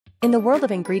In the world of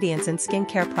ingredients in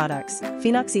skincare products,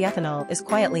 phenoxyethanol is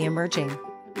quietly emerging.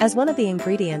 As one of the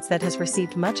ingredients that has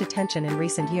received much attention in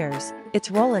recent years, its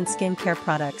role in skincare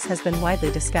products has been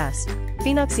widely discussed.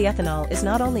 Phenoxyethanol is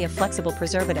not only a flexible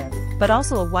preservative, but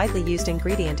also a widely used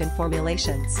ingredient in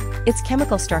formulations. Its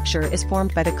chemical structure is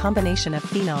formed by the combination of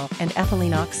phenol and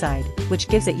ethylene oxide, which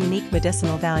gives it unique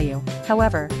medicinal value.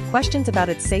 However, questions about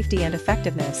its safety and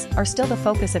effectiveness are still the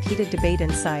focus of heated debate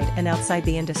inside and outside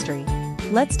the industry.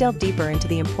 Let's delve deeper into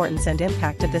the importance and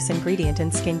impact of this ingredient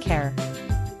in skincare.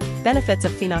 Benefits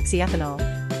of phenoxyethanol.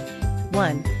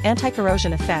 1.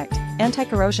 Anti-corrosion effect.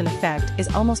 Anti-corrosion effect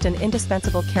is almost an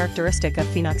indispensable characteristic of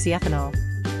phenoxyethanol.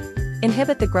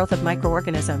 Inhibit the growth of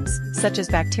microorganisms, such as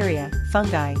bacteria,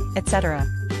 fungi, etc.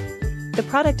 The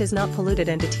product is not polluted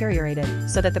and deteriorated,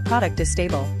 so that the product is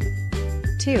stable.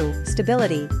 2.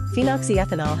 Stability.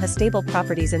 Phenoxyethanol has stable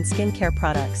properties in skincare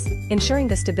products, ensuring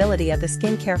the stability of the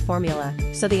skincare formula,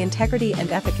 so the integrity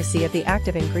and efficacy of the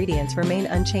active ingredients remain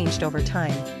unchanged over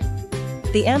time.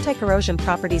 The anti-corrosion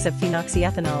properties of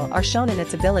phenoxyethanol are shown in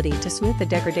its ability to smooth the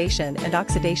degradation and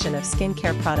oxidation of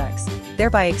skincare products,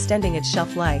 thereby extending its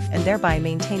shelf life and thereby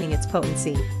maintaining its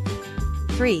potency.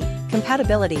 3.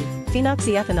 Compatibility.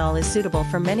 Phenoxyethanol is suitable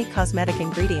for many cosmetic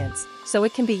ingredients, so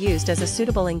it can be used as a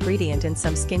suitable ingredient in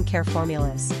some skincare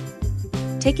formulas.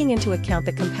 Taking into account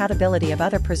the compatibility of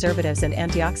other preservatives and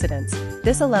antioxidants,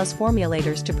 this allows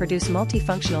formulators to produce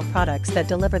multifunctional products that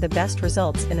deliver the best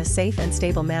results in a safe and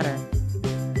stable manner.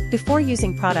 Before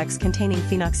using products containing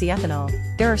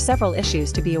phenoxyethanol, there are several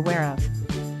issues to be aware of.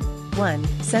 1.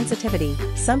 Sensitivity.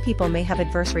 Some people may have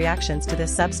adverse reactions to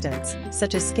this substance,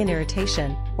 such as skin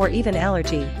irritation, or even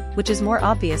allergy, which is more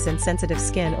obvious in sensitive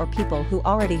skin or people who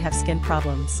already have skin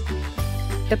problems.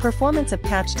 The performance of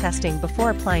patch testing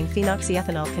before applying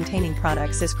phenoxyethanol-containing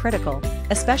products is critical,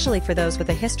 especially for those with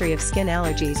a history of skin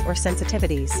allergies or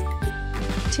sensitivities.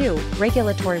 2.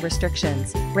 Regulatory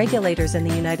restrictions. Regulators in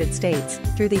the United States,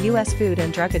 through the U.S. Food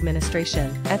and Drug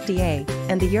Administration (FDA),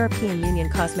 and the European Union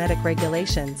Cosmetic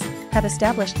Regulations, have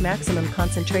established maximum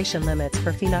concentration limits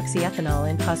for phenoxyethanol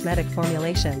in cosmetic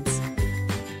formulations.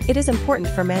 It is important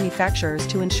for manufacturers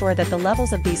to ensure that the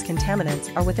levels of these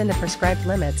contaminants are within the prescribed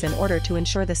limits in order to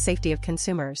ensure the safety of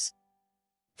consumers.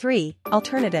 3.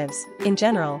 Alternatives. In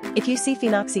general, if you see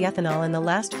phenoxyethanol in the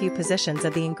last few positions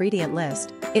of the ingredient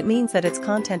list, it means that its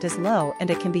content is low and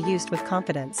it can be used with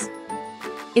confidence.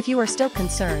 If you are still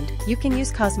concerned, you can use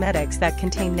cosmetics that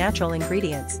contain natural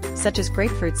ingredients, such as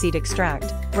grapefruit seed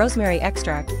extract, rosemary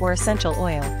extract, or essential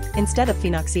oil, instead of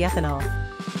phenoxyethanol.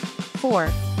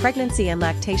 4. Pregnancy and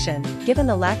lactation. Given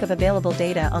the lack of available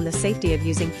data on the safety of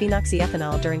using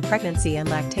phenoxyethanol during pregnancy and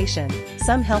lactation,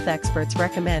 some health experts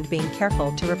recommend being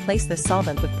careful to replace this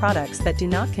solvent with products that do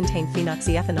not contain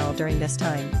phenoxyethanol during this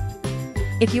time.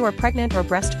 If you are pregnant or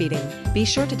breastfeeding, be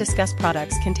sure to discuss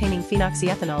products containing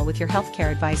phenoxyethanol with your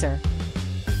healthcare advisor.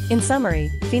 In summary,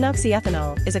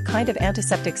 phenoxyethanol is a kind of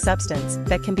antiseptic substance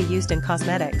that can be used in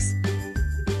cosmetics.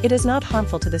 It is not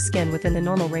harmful to the skin within the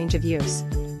normal range of use.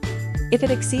 If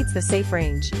it exceeds the safe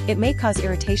range, it may cause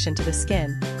irritation to the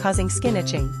skin, causing skin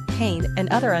itching, pain, and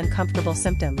other uncomfortable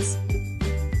symptoms.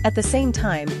 At the same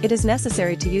time, it is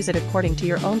necessary to use it according to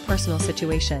your own personal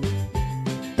situation.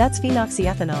 That's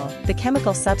phenoxyethanol, the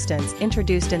chemical substance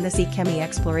introduced in this eChemi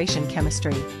exploration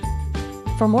chemistry.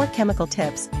 For more chemical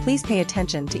tips, please pay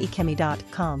attention to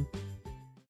echemi.com.